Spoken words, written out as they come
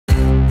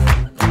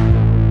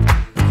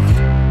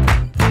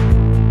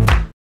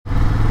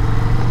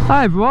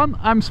Hi everyone,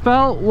 I'm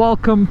Spell,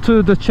 welcome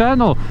to the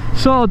channel.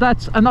 So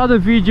that's another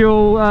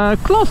video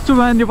close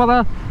to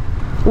Edinburgh,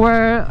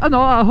 where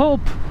I hope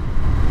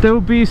there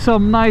will be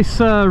some nice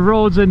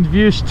roads and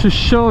views to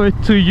show it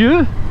to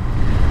you.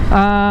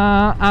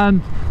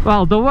 And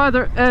well, the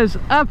weather is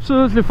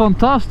absolutely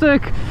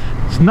fantastic.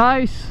 It's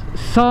nice,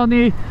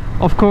 sunny,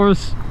 of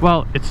course.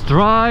 Well, it's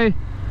dry,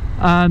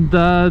 and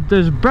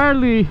there's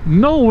barely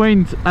no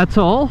wind at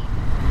all,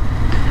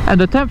 and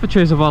the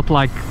temperature is about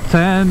like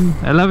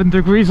 10-11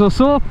 degrees or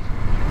so.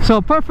 So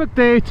perfect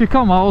day to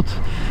come out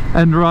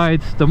and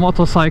ride the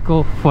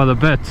motorcycle for a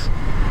bit.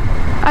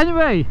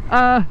 Anyway,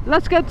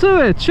 let's get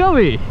to it, shall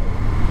we?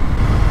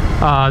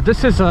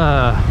 This is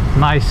a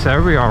nice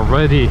area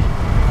already.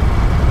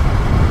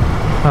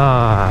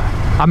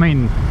 I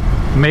mean,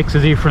 makes a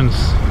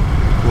difference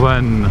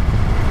when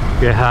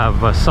you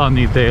have a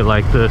sunny day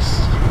like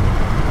this.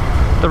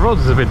 The road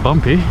is a bit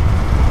bumpy,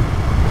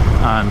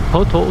 and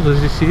potholes,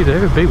 as you see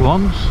there, big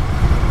ones.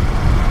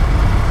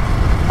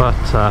 But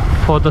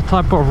for the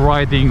type of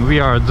riding we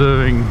are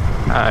doing,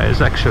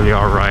 is actually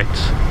alright.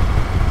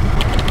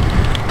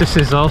 This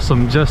is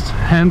awesome, just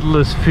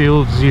endless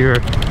fields here,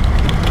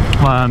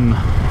 man.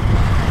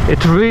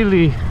 It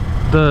really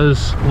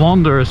does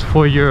wonders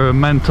for your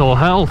mental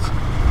health.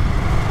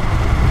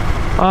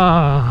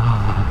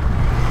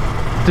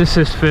 This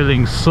is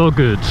feeling so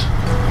good.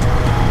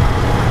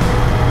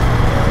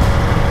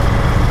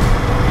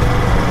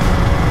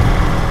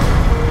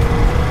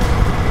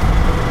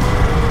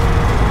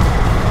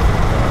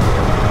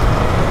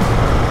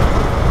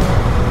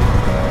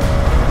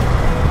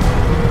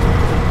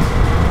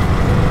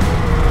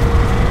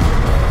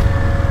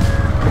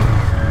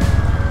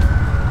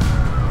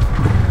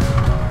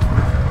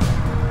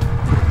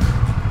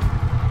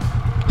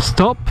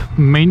 Stop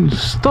means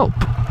stop.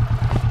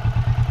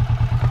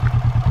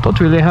 Don't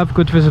really have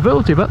good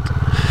visibility, but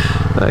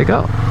there you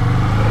go.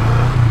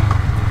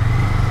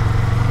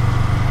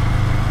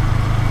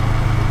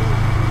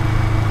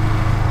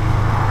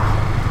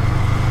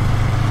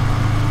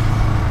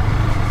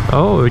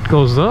 Oh, it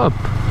goes up.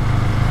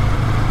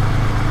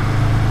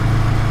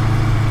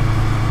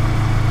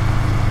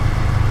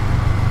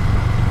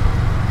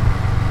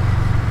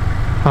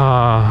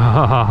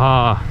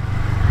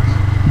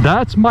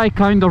 That's my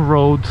kind of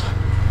road.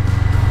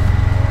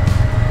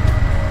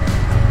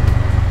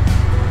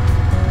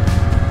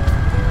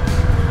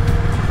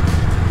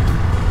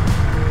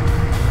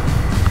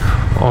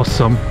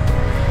 Awesome.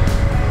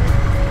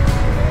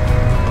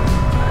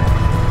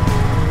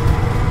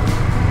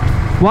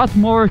 What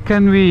more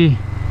can we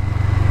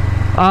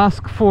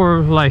ask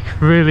for?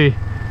 Like, really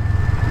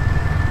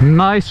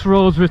nice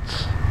roads with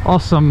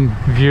awesome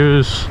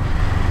views.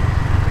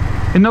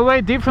 In a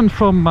way different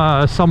from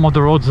some of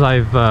the roads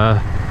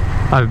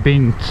I've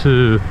been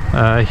to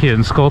here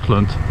in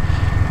Scotland,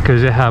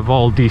 because they have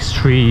all these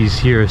trees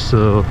here.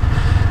 So,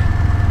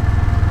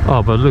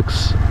 oh, but it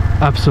looks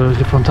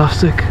absolutely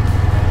fantastic.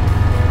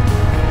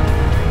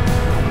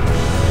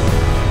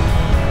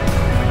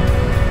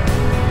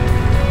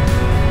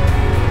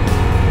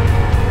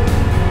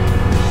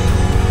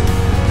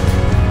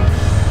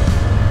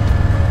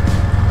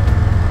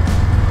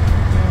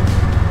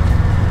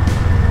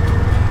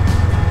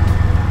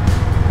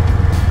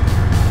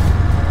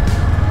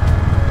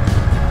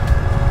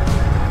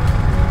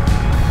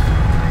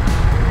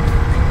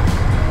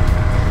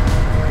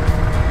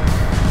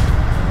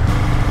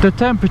 The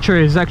temperature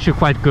is actually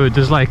quite good.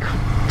 There's like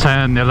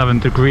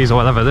 10-11 degrees or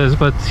whatever it is,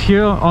 but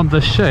here on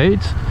the shade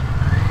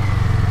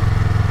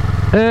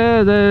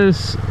it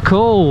is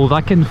cold. I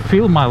can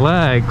feel my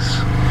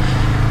legs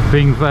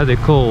being very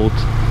cold.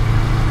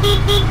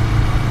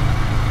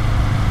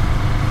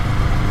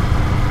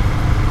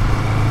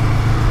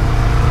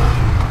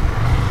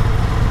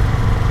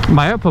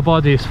 My upper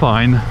body is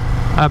fine,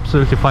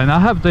 absolutely fine. I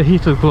have the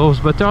heated gloves,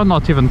 but they are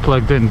not even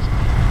plugged in,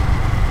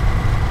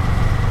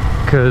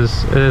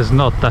 because it is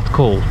not that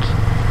cold.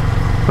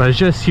 But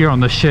just here on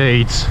the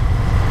shades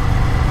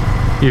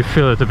you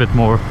feel it a bit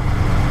more.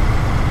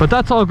 But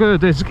that's all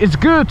good. It's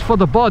good for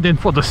the body and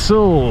for the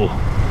soul.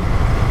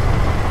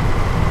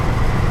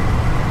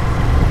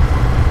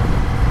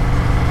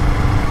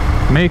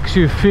 Makes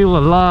you feel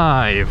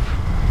alive.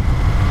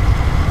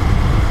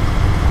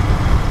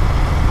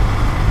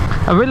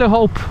 I really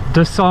hope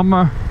the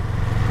summer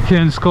here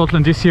in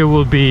Scotland this year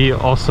will be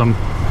awesome.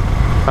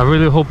 I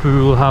really hope we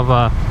will have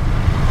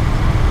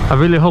I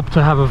really hope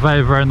to have a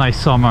very, very nice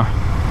summer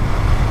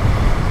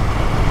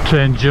to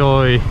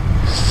enjoy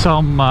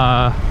some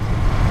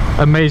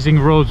amazing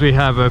roads we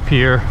have up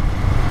here.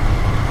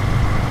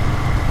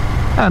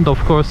 And of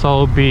course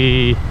I'll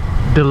be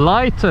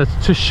delighted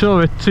to show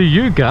it to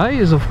you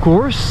guys, of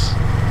course.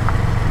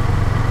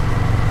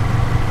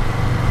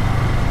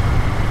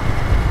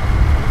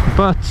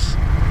 But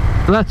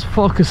let's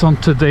focus on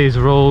today's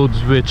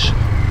roads, which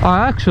are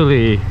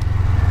actually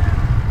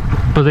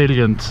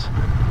brilliant.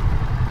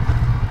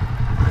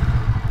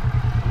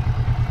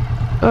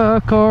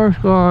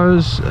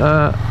 Cars,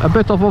 a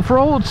bit of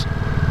off-road,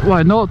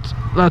 why not?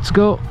 Let's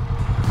go.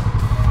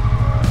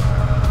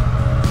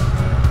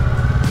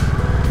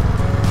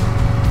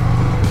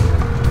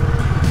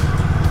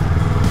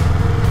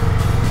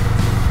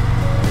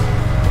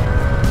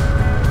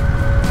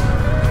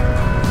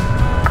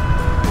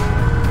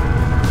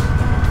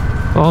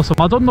 Awesome.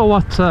 I don't know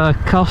what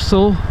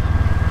castle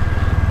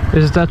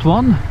is that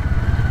one,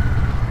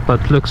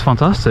 but looks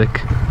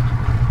fantastic.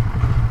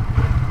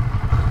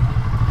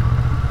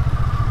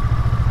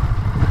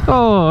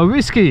 Oh,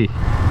 whiskey.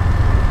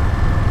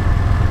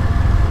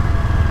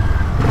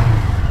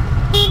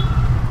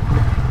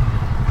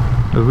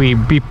 A wee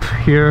beep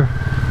here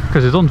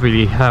because they don't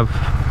really have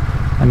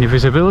any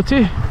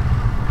visibility.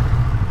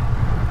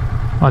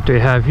 What do we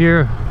have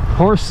here?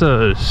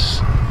 Horses.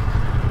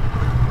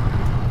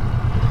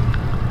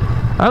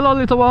 Hello,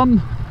 little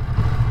one.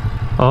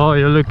 Oh,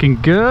 you're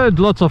looking good.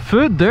 Lots of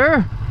food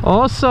there.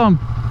 Awesome.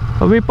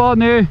 A wee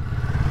pony.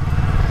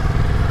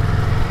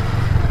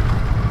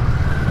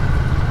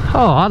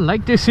 Oh, I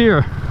like this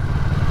here.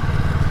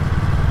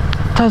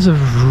 It has a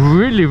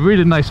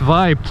really nice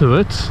vibe to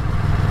it.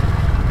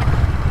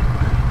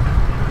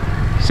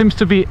 Seems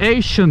to be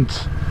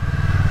ancient.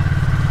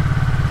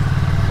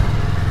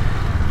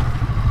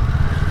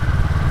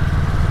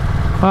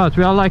 But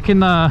we are like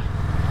in a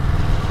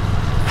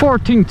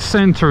 14th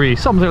century,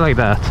 something like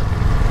that.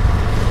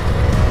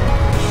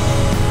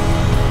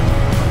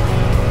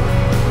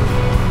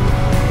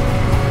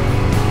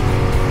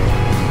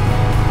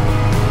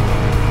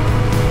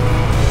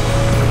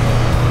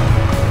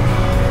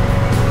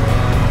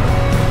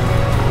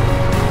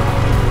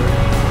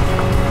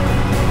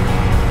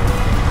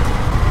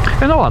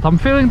 You know what, I'm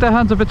feeling the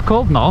hands a bit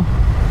cold now.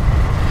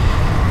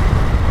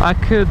 I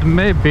could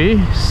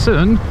maybe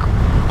soon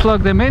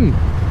plug them in.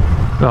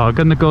 Well, I'm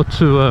gonna go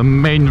to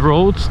main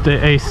road, the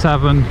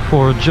A7,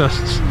 for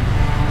just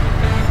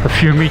a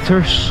few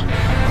meters.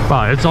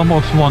 Well, it's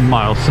almost 1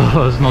 mile,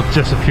 so it's not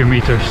just a few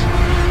meters.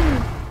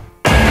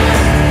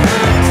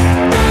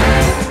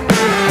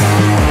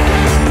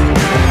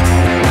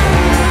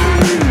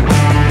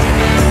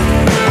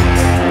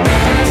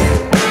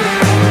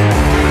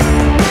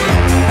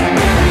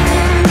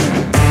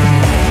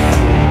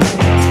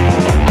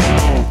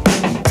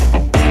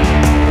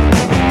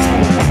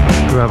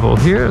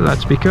 Here,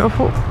 let's be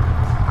careful.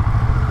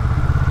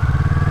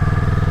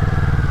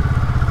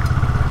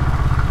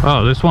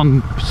 Oh, this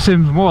one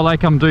seems more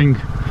like I'm doing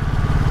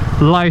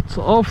light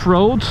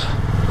off-road.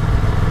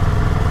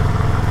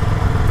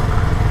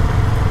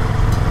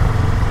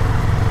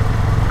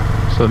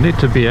 So need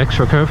to be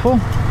extra careful.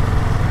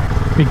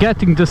 We're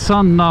getting the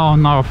sun now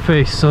on our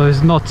face, so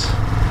it's not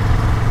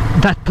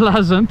that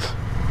pleasant.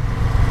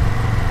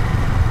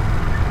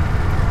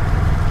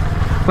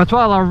 But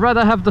well, I'd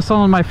rather have the sun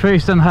on my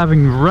face than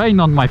having rain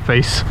on my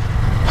face.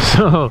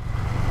 So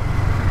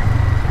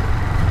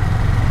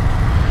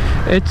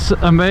it's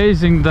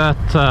amazing that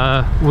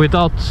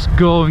without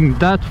going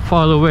that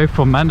far away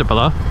from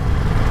Edinburgh,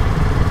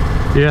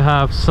 you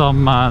have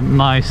some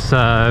nice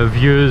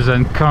views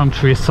and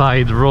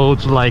countryside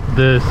roads like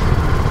this.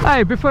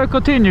 Hey, before I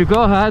continue,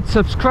 go ahead,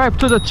 subscribe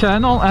to the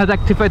channel and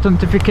activate the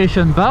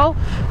notification bell,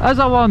 as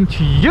I want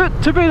you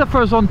to be the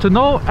first one to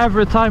know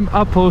every time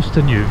I post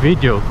a new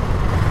video.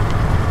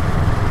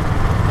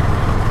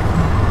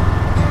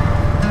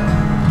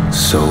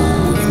 So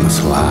you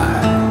must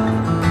lie.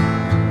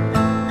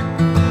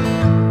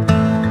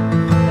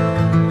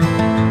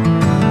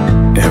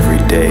 Every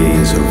day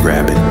is a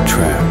rabbit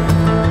trap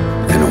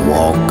and a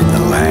walk of the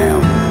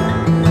lamb.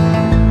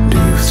 Do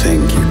you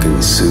think you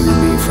can sue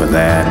me for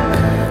that?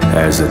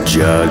 As a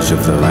judge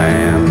of the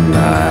land,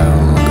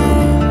 I'll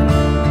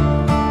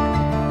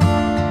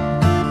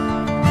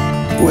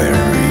go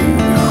wherever you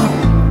go.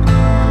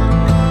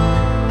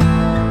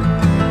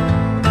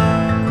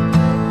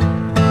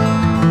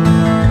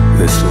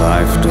 This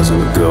life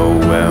doesn't go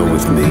well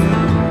with me.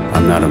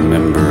 I'm not a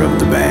member of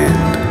the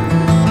band.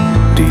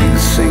 Do you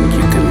think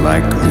you can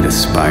like me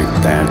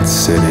despite that?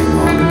 Sitting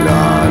on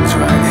God's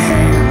right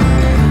hand,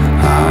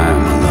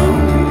 I'm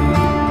alone.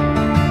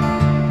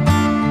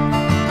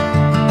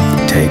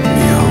 Take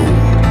me home.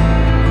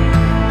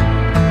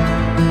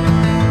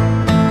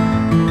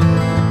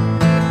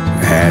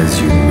 As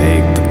you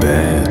make the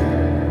bed,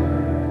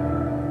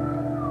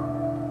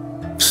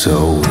 so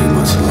we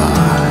must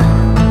lie.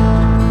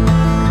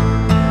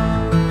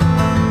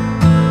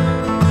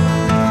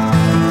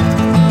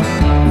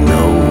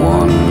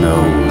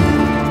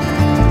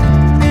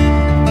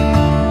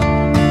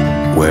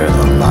 Where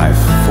the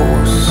life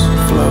force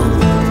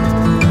flows,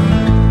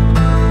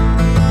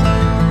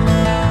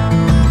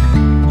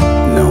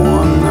 no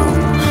one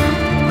knows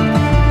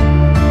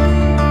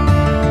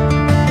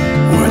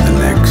where the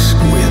next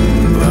wind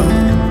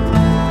blows.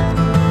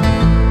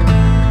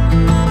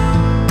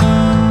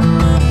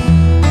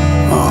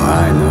 All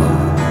I know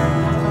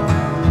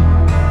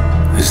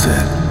is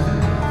that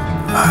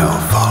I'll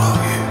follow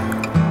you.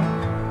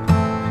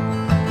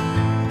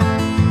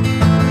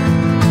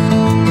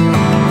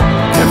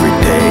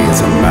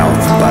 A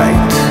mouth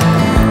bite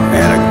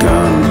and a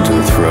gun to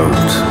the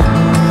throat,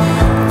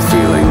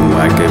 feeling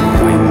like a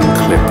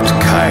wing-clipped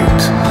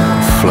kite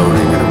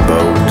floating in a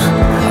boat.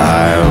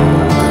 I'll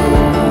go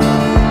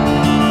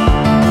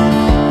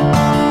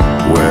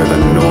where the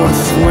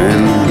north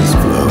winds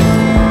blow.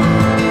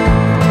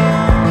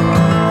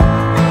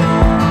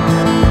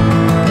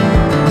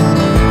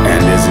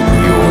 And is it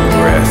your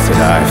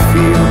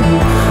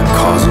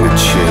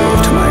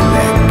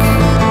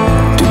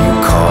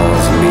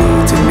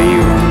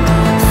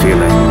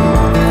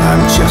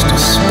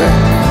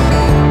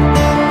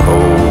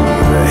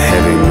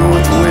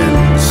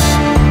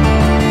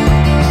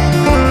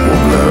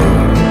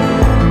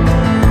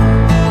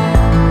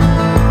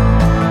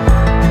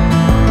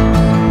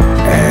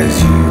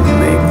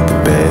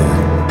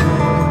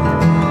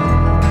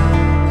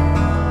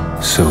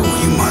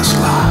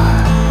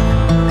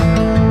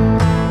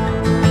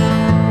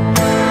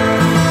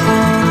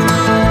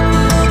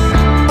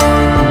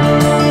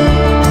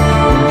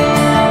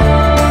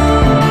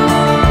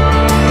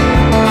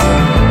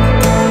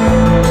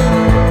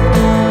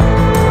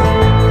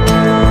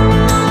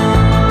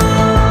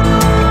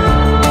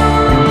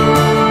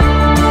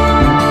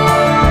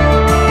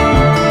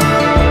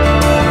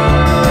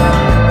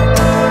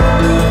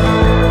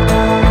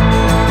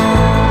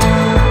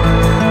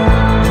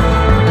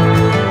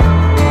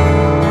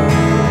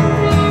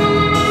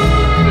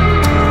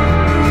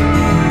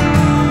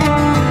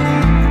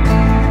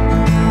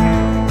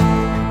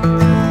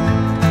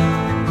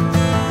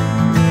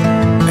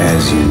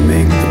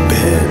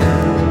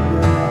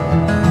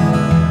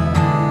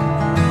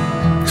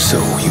so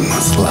you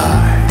must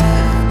lie.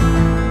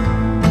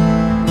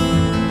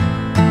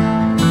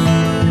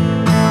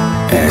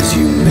 As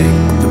you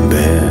make the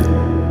bed,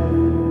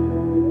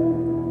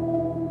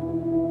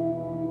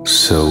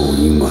 so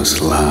you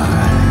must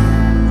lie.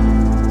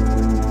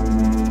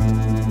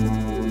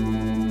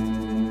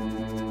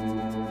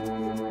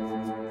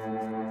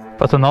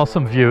 But an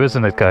awesome view,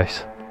 isn't it,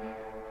 guys?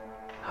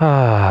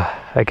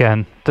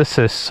 Again, this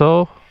is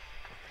so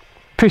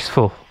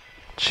peaceful.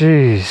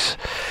 Jeez.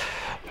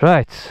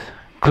 Right,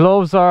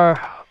 gloves are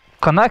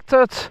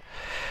connected.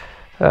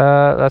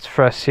 Let's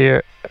press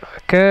here.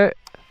 Okay,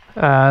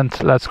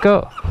 and let's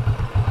go.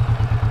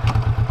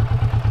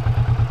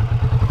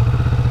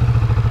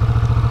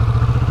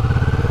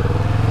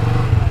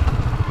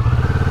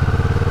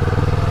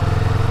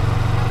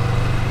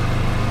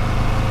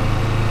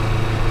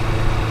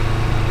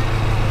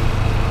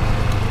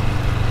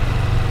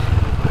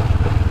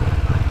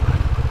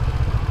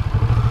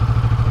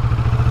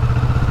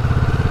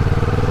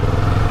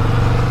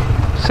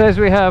 Says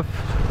we have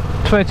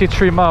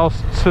 23 miles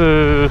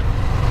to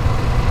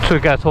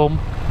get home,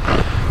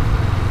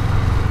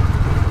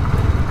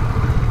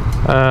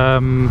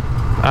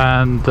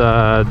 and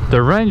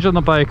the range on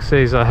the bike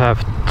says I have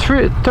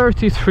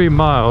 33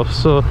 miles,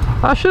 so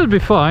I should be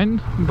fine.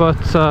 But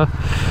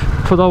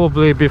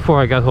probably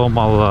before I get home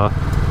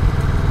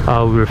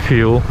I'll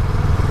refuel.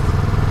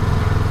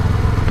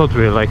 Don't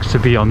really like to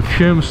be on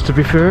fumes, to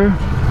be fair.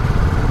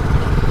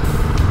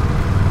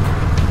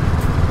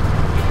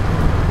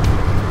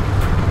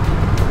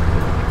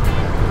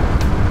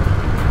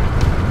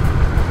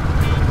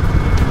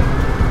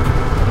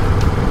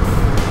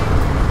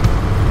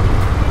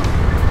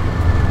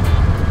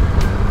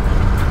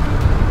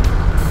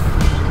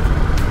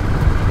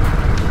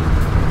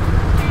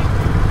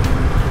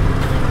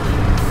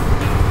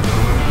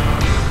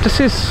 This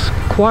is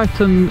quite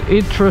an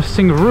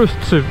interesting route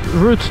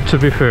to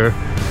be fair.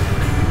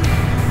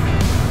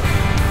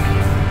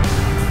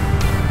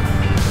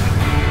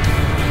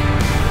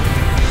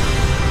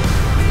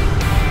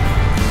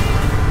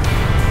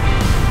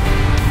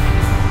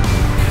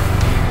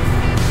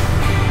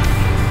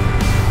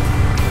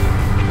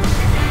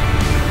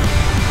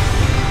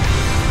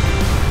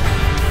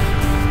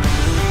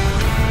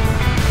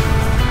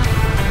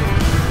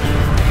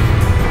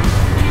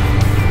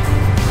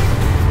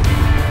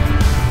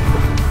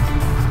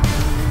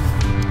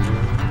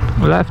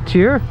 Left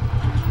here.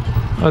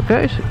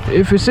 Okay,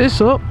 if you say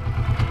so.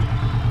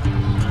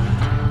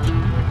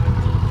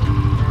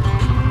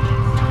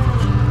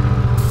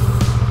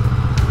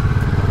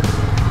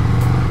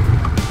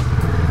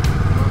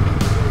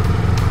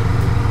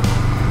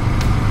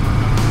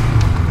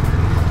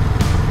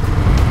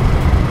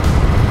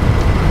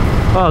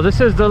 Oh,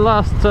 this is the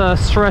last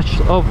stretch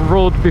of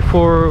road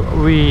before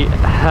we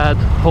head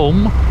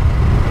home,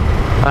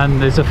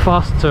 and it's a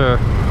faster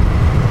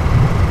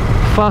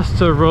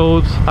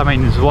road. I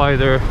mean, it's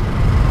wider.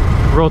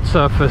 Road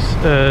surface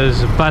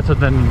is better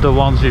than the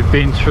ones we've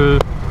been through.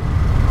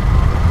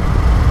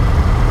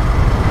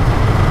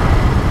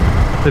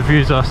 The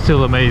views are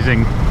still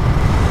amazing.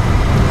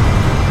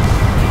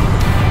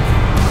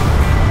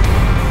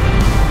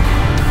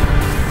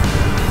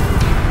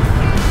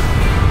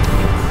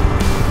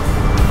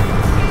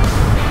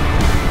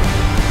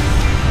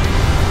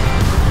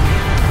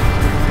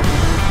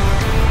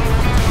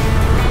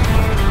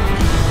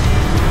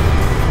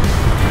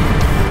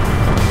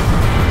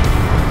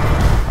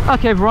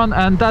 Okay everyone,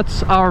 and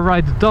that's our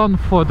ride done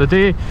for the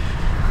day.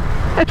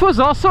 It was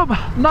awesome,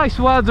 nice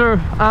weather,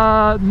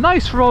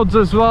 nice roads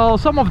as well.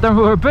 Some of them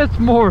were a bit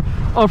more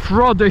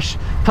off-roadish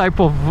type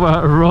of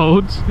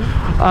roads,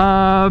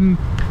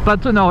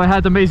 but you know, I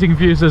had amazing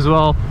views as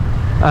well,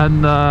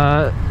 and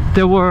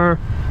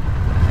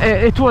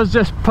it was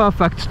just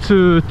perfect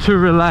to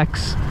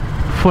relax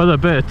for a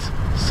bit.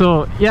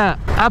 So yeah,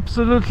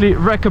 absolutely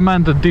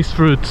recommended this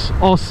route.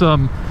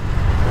 Awesome.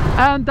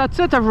 And that's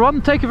it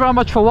everyone, thank you very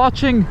much for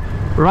watching.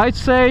 Ride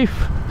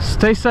safe,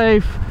 stay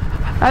safe,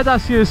 and I'll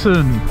see you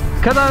soon.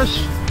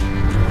 Kadash!